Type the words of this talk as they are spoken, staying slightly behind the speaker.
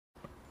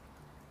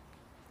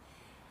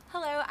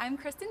I'm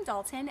Kristen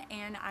Dalton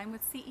and I'm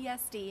with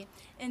CESD.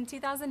 In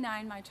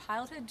 2009, my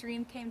childhood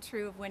dream came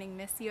true of winning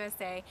Miss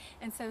USA,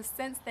 and so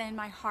since then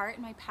my heart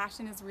and my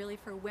passion is really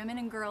for women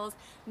and girls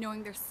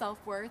knowing their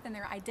self-worth and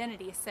their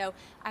identity. So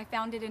I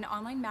founded an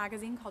online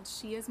magazine called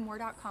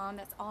sheismore.com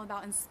that's all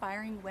about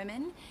inspiring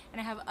women, and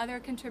I have other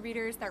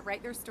contributors that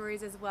write their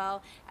stories as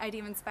well. I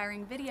do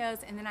inspiring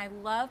videos, and then I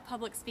love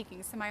public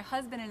speaking. So my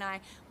husband and I,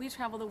 we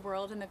travel the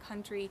world and the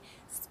country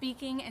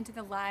speaking into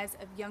the lives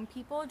of young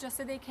people just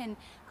so they can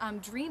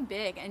dream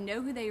big and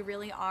know who they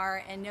really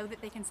are and know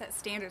that they can set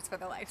standards for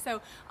their life.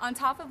 So on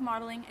top of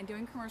modeling and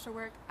doing commercial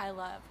work, I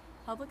love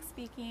public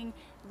speaking,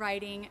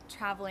 writing,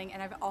 traveling,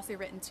 and I've also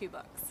written 2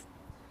 books.